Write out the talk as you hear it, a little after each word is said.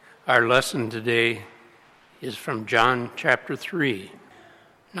Our lesson today is from John chapter 3.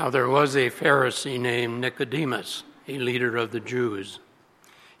 Now there was a Pharisee named Nicodemus, a leader of the Jews.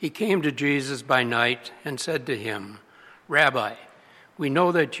 He came to Jesus by night and said to him, "Rabbi, we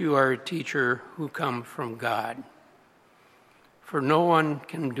know that you are a teacher who come from God. For no one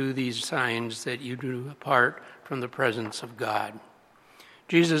can do these signs that you do apart from the presence of God."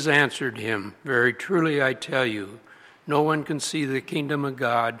 Jesus answered him, "Very truly I tell you, no one can see the kingdom of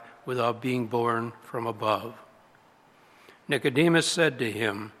God without being born from above." Nicodemus said to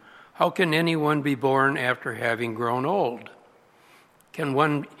him, "How can anyone be born after having grown old? Can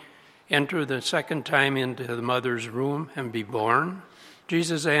one enter the second time into the mother's womb and be born?"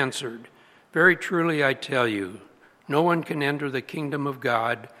 Jesus answered, "Very truly I tell you, no one can enter the kingdom of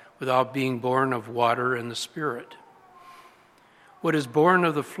God without being born of water and the Spirit. What is born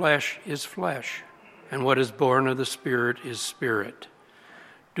of the flesh is flesh, and what is born of the Spirit is spirit.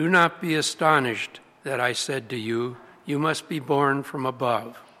 Do not be astonished that I said to you, you must be born from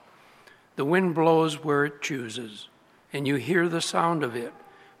above. The wind blows where it chooses, and you hear the sound of it,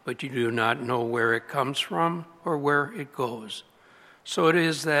 but you do not know where it comes from or where it goes. So it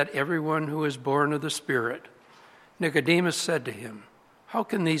is that everyone who is born of the Spirit." Nicodemus said to him, "How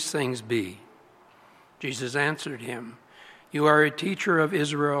can these things be?" Jesus answered him, "You are a teacher of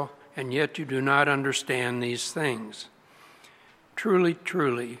Israel, and yet you do not understand these things. Truly,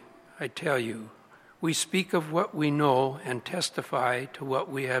 truly, I tell you, we speak of what we know and testify to what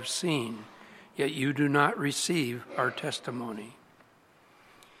we have seen, yet you do not receive our testimony.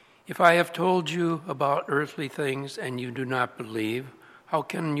 If I have told you about earthly things and you do not believe, how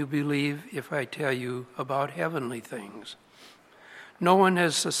can you believe if I tell you about heavenly things? No one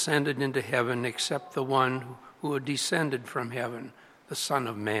has ascended into heaven except the one who descended from heaven, the Son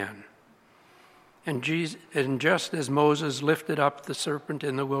of Man. And just as Moses lifted up the serpent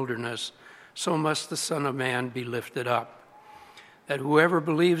in the wilderness, so must the Son of Man be lifted up, that whoever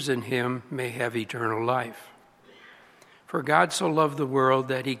believes in him may have eternal life. For God so loved the world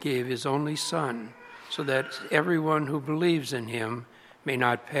that he gave his only Son, so that everyone who believes in him may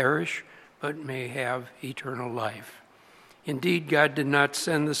not perish, but may have eternal life. Indeed, God did not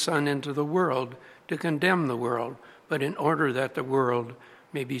send the Son into the world to condemn the world, but in order that the world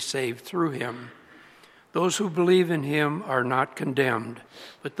may be saved through him. Those who believe in him are not condemned,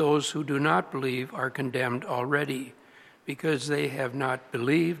 but those who do not believe are condemned already, because they have not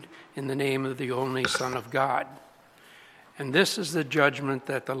believed in the name of the only Son of God. And this is the judgment,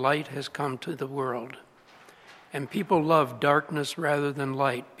 that the light has come to the world. And people love darkness rather than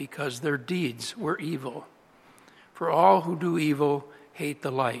light, because their deeds were evil. For all who do evil hate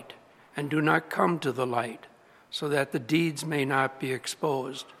the light, and do not come to the light, so that the deeds may not be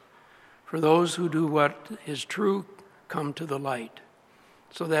exposed. For those who do what is true come to the light,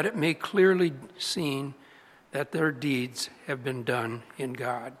 so that it may clearly seen that their deeds have been done in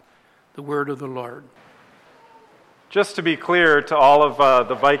God." The word of the Lord. Just to be clear to all of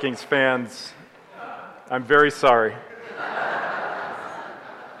the Vikings fans, I'm very sorry.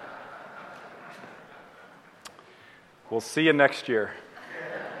 We'll see you next year.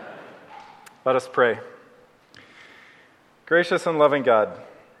 Let us pray. Gracious and loving God,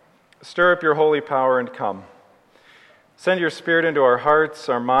 stir up your holy power and come. Send your Spirit into our hearts,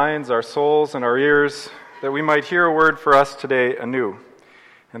 our minds, our souls, and our ears, that we might hear a word for us today anew,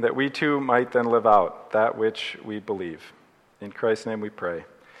 and that we too might then live out that which we believe. In Christ's name we pray.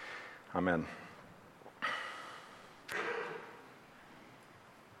 Amen.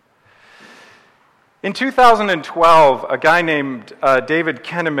 In 2012, a guy named David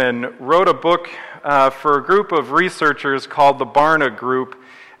Kinnaman wrote a book for a group of researchers called the Barna Group,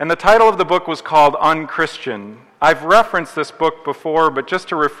 and the title of the book was called Unchristian. I've referenced this book before, but just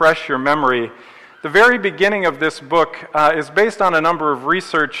to refresh your memory, the very beginning of this book is based on a number of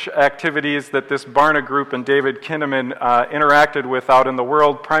research activities that this Barna Group and David Kinnaman interacted with out in the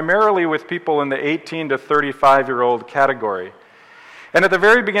world, primarily with people in the 18 to 35-year-old category. And at the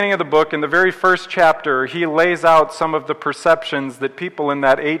very beginning of the book, in the very first chapter, he lays out some of the perceptions that people in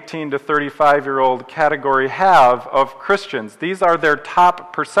that 18 to 35-year-old category have of Christians. These are their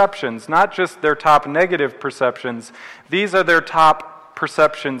top perceptions, not just their top negative perceptions. These are their top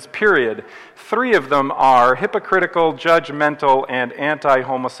perceptions, period. 3 of them are hypocritical, judgmental, and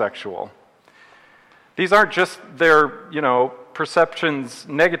anti-homosexual. These aren't just their, perceptions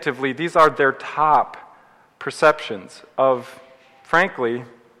negatively. These are their top perceptions of, frankly,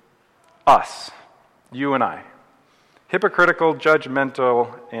 us, you and I. Hypocritical,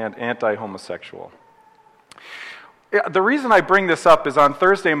 judgmental, and anti-homosexual. The reason I bring this up is on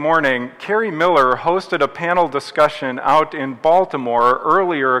Thursday morning, Carrie Miller hosted a panel discussion out in Baltimore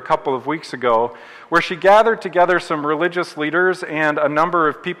earlier a couple of weeks ago, where she gathered together some religious leaders and a number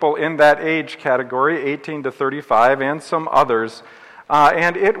of people in that age category, 18 to 35, and some others.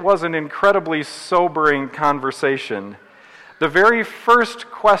 And it was an incredibly sobering conversation. The very first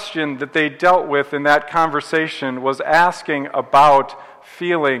question that they dealt with in that conversation was asking about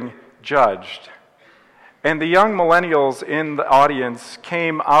feeling judged. And the young millennials in the audience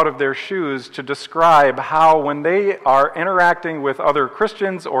came out of their shoes to describe how when they are interacting with other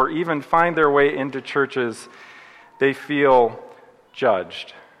Christians or even find their way into churches, they feel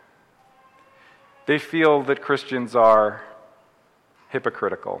judged. They feel that Christians are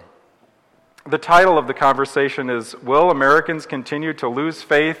hypocritical. The title of the conversation is, Will Americans Continue to Lose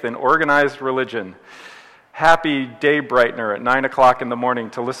Faith in Organized Religion? Happy day brightener at 9 o'clock in the morning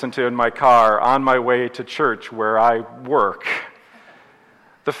to listen to in my car on my way to church where I work.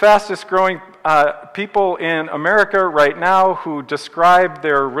 The fastest growing people in America right now who describe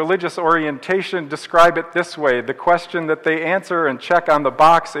their religious orientation describe it this way. The question that they answer and check on the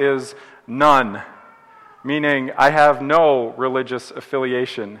box is none, meaning I have no religious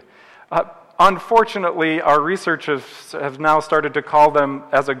affiliation. Unfortunately, our researchers have now started to call them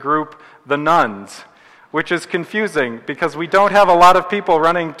as a group the nones, which is confusing because we don't have a lot of people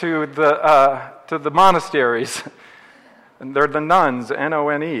running to the monasteries. And they're the nuns,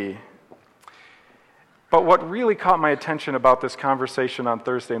 N-O-N-E. But what really caught my attention about this conversation on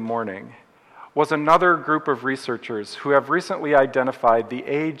Thursday morning was another group of researchers who have recently identified the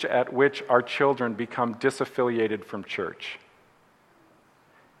age at which our children become disaffiliated from church.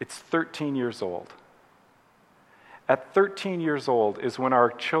 It's 13 years old. At 13 years old is when our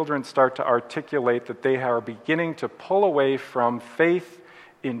children start to articulate that they are beginning to pull away from faith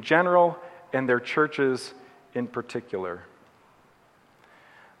in general and their churches in particular.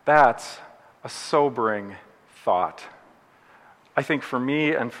 That's a sobering thought. I think for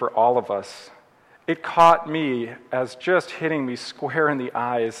me and for all of us, it caught me as just hitting me square in the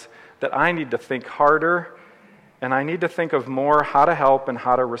eyes that I need to think harder and I need to think of more how to help and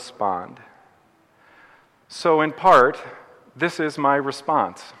how to respond. So in part, this is my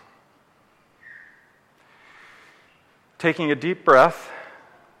response. Taking a deep breath,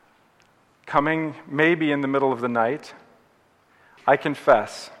 coming maybe in the middle of the night, I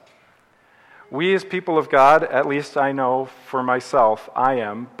confess, we as people of God, at least I know for myself, I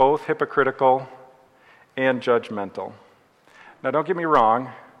am both hypocritical and judgmental. Now don't get me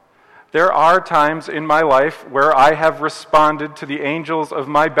wrong, there are times in my life where I have responded to the angels of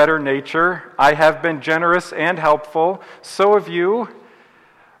my better nature. I have been generous and helpful. So have you.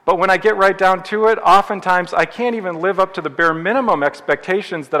 But when I get right down to it, oftentimes I can't even live up to the bare minimum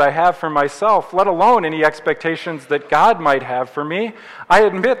expectations that I have for myself, let alone any expectations that God might have for me. I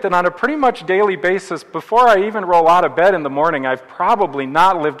admit that on a pretty much daily basis, before I even roll out of bed in the morning, I've probably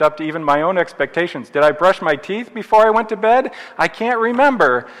not lived up to even my own expectations. Did I brush my teeth before I went to bed? I can't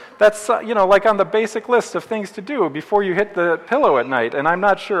remember. That's, like on the basic list of things to do before you hit the pillow at night, and I'm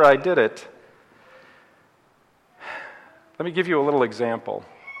not sure I did it. Let me give you a little example.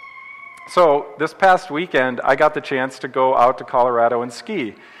 So this past weekend, I got the chance to go out to Colorado and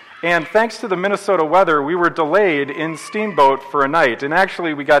ski. And thanks to the Minnesota weather, we were delayed in Steamboat for a night. And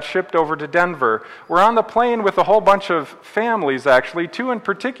actually, we got shipped over to Denver. We're on the plane with a whole bunch of families, actually, two in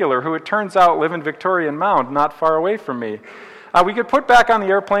particular, who it turns out live in Victorian Mound, not far away from me. We get put back on the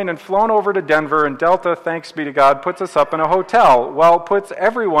airplane and flown over to Denver, and Delta, thanks be to God, puts us up in a hotel. Well, puts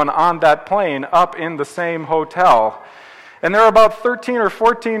everyone on that plane up in the same hotel. And there are about 13 or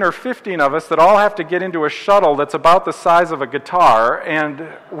 14 or 15 of us that all have to get into a shuttle that's about the size of a guitar, and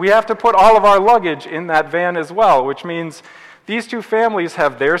we have to put all of our luggage in that van as well, which means these two families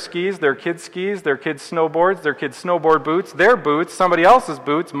have their skis, their kids' snowboards, their kids' snowboard boots, their boots, somebody else's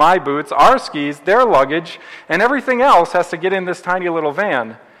boots, my boots, our skis, their luggage, and everything else has to get in this tiny little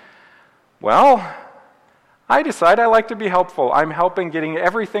van. Well, I decide I like to be helpful. I'm helping getting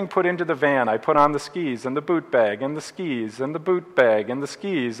everything put into the van. I put on the skis and the boot bag and the skis and the boot bag and the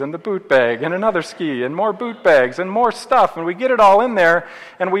skis and the boot bag and another ski and more boot bags and more stuff. And we get it all in there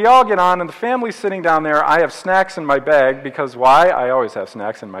and we all get on and the family's sitting down there. I have snacks in my bag because why? I always have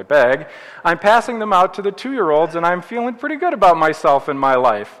snacks in my bag. I'm passing them out to the 2-year-olds and I'm feeling pretty good about myself and my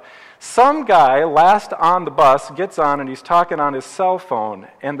life. Some guy, last on the bus, gets on and he's talking on his cell phone,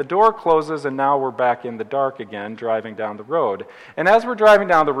 and the door closes, and now we're back in the dark again, driving down the road. And as we're driving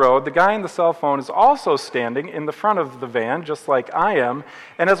down the road, the guy in the cell phone is also standing in the front of the van, just like I am,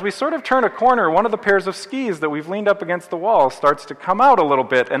 and as we sort of turn a corner, one of the pairs of skis that we've leaned up against the wall starts to come out a little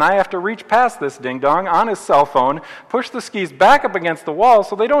bit, and I have to reach past this ding-dong on his cell phone, push the skis back up against the wall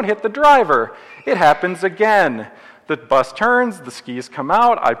so they don't hit the driver. It happens again. The bus turns, the skis come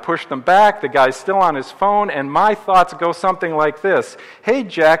out, I push them back, the guy's still on his phone, and my thoughts go something like this. Hey,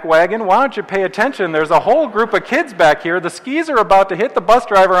 jackwagon, why don't you pay attention? There's a whole group of kids back here. The skis are about to hit the bus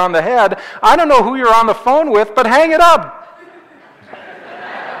driver on the head. I don't know who you're on the phone with, but hang it up.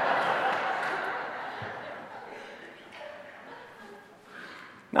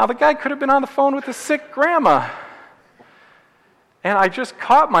 Now, the guy could have been on the phone with his sick grandma. And I just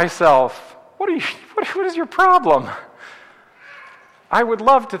caught myself. What is your problem? I would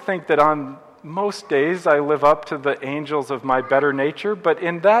love to think that on most days I live up to the angels of my better nature, but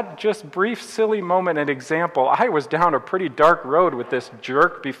in that just brief, silly moment and example, I was down a pretty dark road with this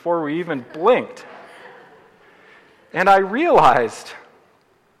jerk before we even blinked. And I realized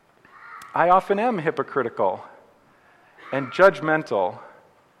I often am hypocritical and judgmental.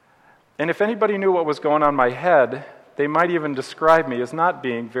 And if anybody knew what was going on in my head, they might even describe me as not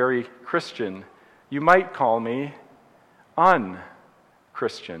being very Christian. You might call me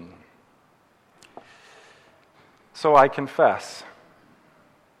un-Christian. So I confess,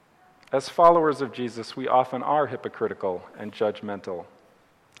 as followers of Jesus, we often are hypocritical and judgmental.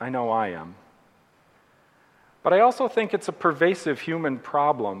 I know I am. But I also think it's a pervasive human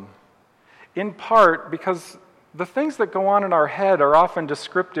problem, in part because the things that go on in our head are often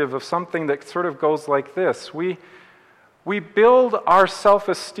descriptive of something that sort of goes like this. We build our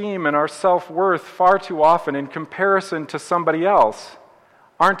self-esteem and our self-worth far too often in comparison to somebody else.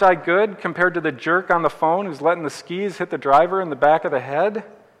 Aren't I good compared to the jerk on the phone who's letting the skis hit the driver in the back of the head?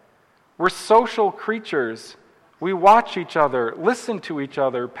 We're social creatures. We watch each other, listen to each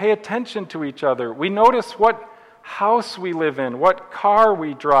other, pay attention to each other. We notice what house we live in, what car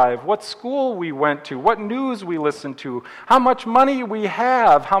we drive, what school we went to, what news we listen to, how much money we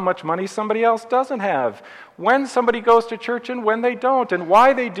have, how much money somebody else doesn't have, when somebody goes to church and when they don't, and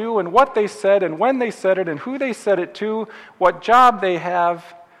why they do, and what they said, and when they said it, and who they said it to, what job they have,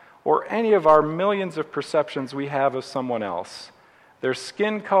 or any of our millions of perceptions we have of someone else, their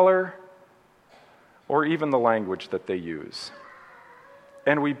skin color, or even the language that they use.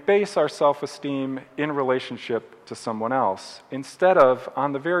 And we base our self-esteem in relationship to someone else, instead of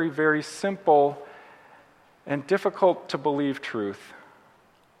on the very, very simple and difficult to believe truth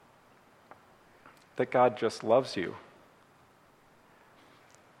that God just loves you.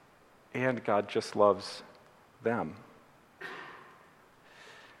 And God just loves them.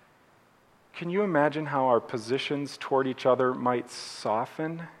 Can you imagine how our positions toward each other might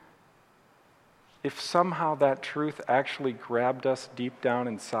soften if somehow that truth actually grabbed us deep down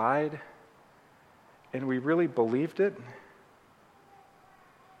inside and we really believed it?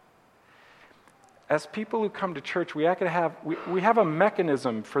 As people who come to church, we have a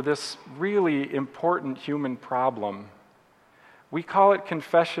mechanism for this really important human problem. We call it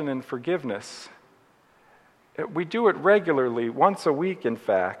confession and forgiveness. We do it regularly, once a week, in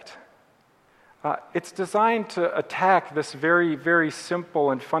fact. It's designed to attack this very, very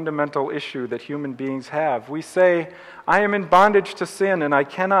simple and fundamental issue that human beings have. We say, I am in bondage to sin and I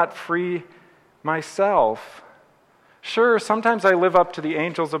cannot free myself. Sure, sometimes I live up to the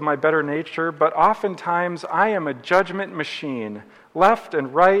angels of my better nature, but oftentimes I am a judgment machine, left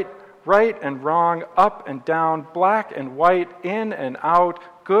and right, right and wrong, up and down, black and white, in and out,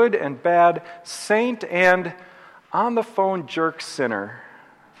 good and bad, saint and on the phone jerk sinner.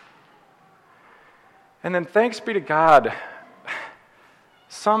 And then thanks be to God,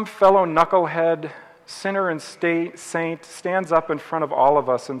 some fellow knucklehead, sinner and saint stands up in front of all of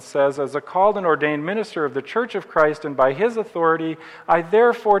us and says, as a called and ordained minister of the Church of Christ and by his authority, I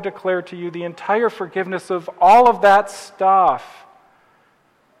therefore declare to you the entire forgiveness of all of that stuff.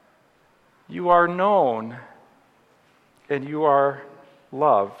 You are known and you are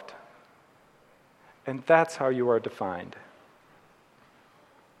loved. And that's how you are defined.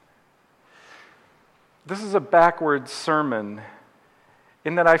 This is a backwards sermon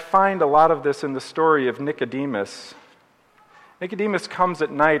in that I find a lot of this in the story of Nicodemus. Nicodemus comes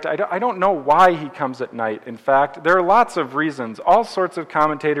at night. I don't know why he comes at night, in fact. There are lots of reasons. All sorts of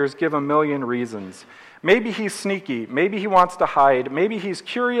commentators give a million reasons. Maybe he's sneaky. Maybe he wants to hide. Maybe he's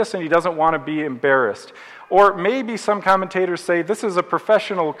curious and he doesn't want to be embarrassed. Or maybe some commentators say this is a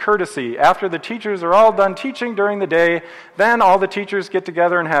professional courtesy. After the teachers are all done teaching during the day, then all the teachers get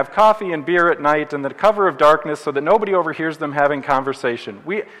together and have coffee and beer at night in the cover of darkness so that nobody overhears them having conversation.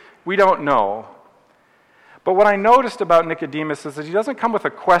 We don't know. But what I noticed about Nicodemus is that he doesn't come with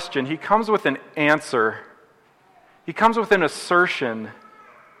a question, he comes with an answer. He comes with an assertion.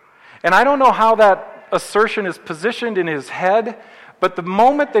 And I don't know how that assertion is positioned in his head, but the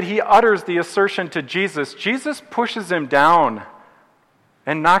moment that he utters the assertion to Jesus, Jesus pushes him down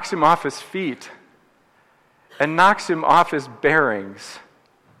and knocks him off his feet and knocks him off his bearings.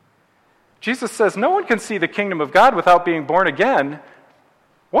 Jesus says, no one can see the kingdom of God without being born again.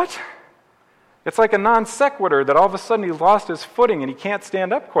 What? It's like a non sequitur that all of a sudden he lost his footing and he can't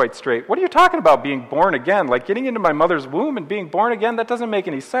stand up quite straight. What are you talking about, being born again? Like getting into my mother's womb and being born again? That doesn't make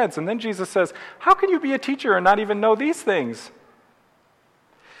any sense. And then Jesus says, how can you be a teacher and not even know these things?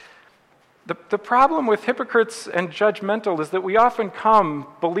 The problem with hypocrites and judgmental is that we often come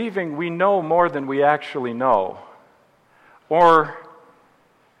believing we know more than we actually know. Or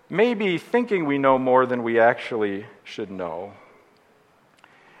maybe thinking we know more than we actually should know.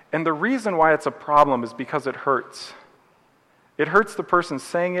 And the reason why it's a problem is because it hurts. It hurts the person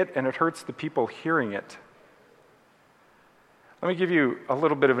saying it, and it hurts the people hearing it. Let me give you a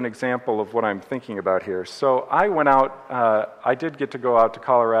little bit of an example of what I'm thinking about here. So I went out, I did get to go out to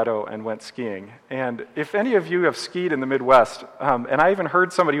Colorado and went skiing. And if any of you have skied in the Midwest, and I even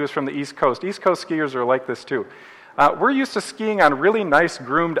heard somebody who was from the East Coast skiers are like this too. We're used to skiing on really nice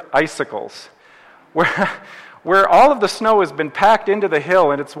groomed icicles, where all of the snow has been packed into the hill,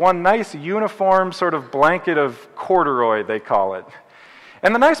 and it's one nice uniform sort of blanket of corduroy, they call it.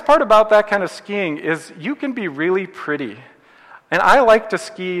 And the nice part about that kind of skiing is you can be really pretty. And I like to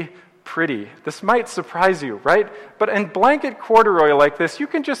ski pretty. This might surprise you, right? But in blanket corduroy like this, you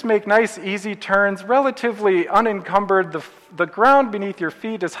can just make nice, easy turns, relatively unencumbered. The ground beneath your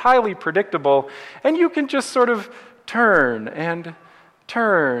feet is highly predictable, and you can just sort of turn, and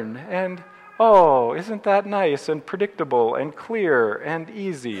oh, isn't that nice and predictable and clear and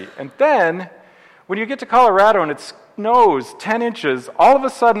easy? And then, when you get to Colorado and it snows 10 inches, all of a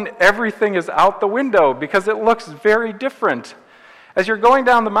sudden everything is out the window because it looks very different. As you're going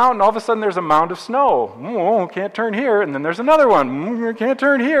down the mountain, all of a sudden there's a mound of snow. Oh, can't turn here. And then there's another one. Can't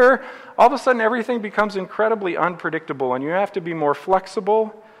turn here. All of a sudden everything becomes incredibly unpredictable, and you have to be more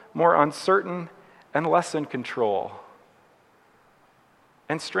flexible, more uncertain, and less in control.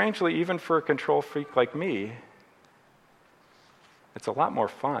 And strangely, even for a control freak like me, it's a lot more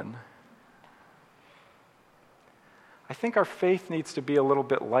fun. I think our faith needs to be a little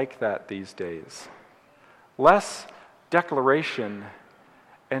bit like that these days. Less declaration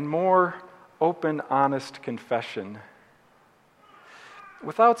and more open, honest confession.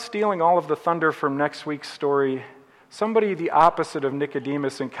 Without stealing all of the thunder from next week's story, somebody the opposite of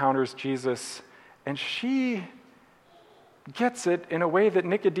Nicodemus encounters Jesus, and she gets it in a way that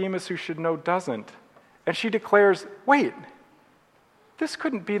Nicodemus, who should know, doesn't. And she declares, wait, this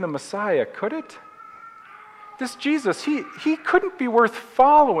couldn't be the Messiah, could it? This Jesus, he couldn't be worth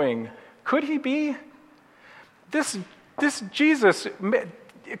following, could he be? This Jesus,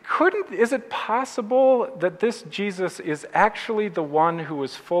 is it possible that this Jesus is actually the one who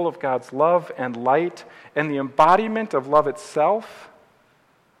is full of God's love and light and the embodiment of love itself?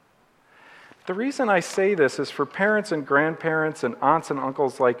 The reason I say this is for parents and grandparents and aunts and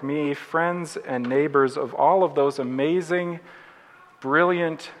uncles like me, friends and neighbors of all of those amazing,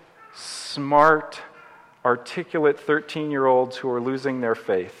 brilliant, smart, articulate 13-year-olds who are losing their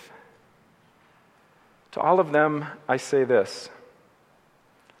faith. To all of them, I say this: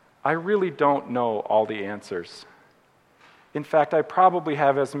 I really don't know all the answers. In fact, I probably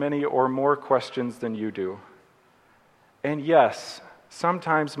have as many or more questions than you do. And yes,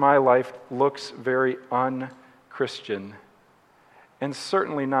 sometimes my life looks very un-Christian, and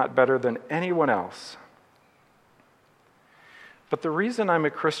certainly not better than anyone else. But the reason I'm a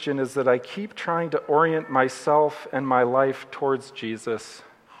Christian is that I keep trying to orient myself and my life towards Jesus,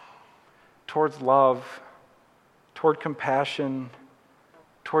 towards love, toward compassion,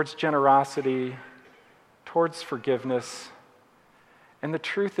 towards generosity, towards forgiveness. And the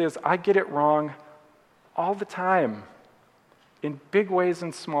truth is, I get it wrong all the time, in big ways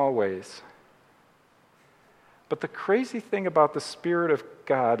and small ways. But the crazy thing about the Spirit of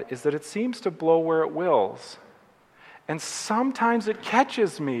God is that it seems to blow where it wills. And sometimes it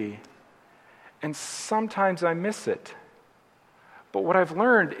catches me, and sometimes I miss it. But what I've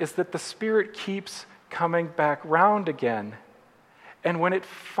learned is that the Spirit keeps coming back round again. And when it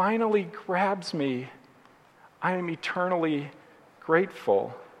finally grabs me, I am eternally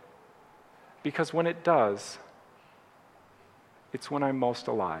grateful. Because when it does, it's when I'm most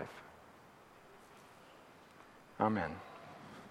alive. Amen.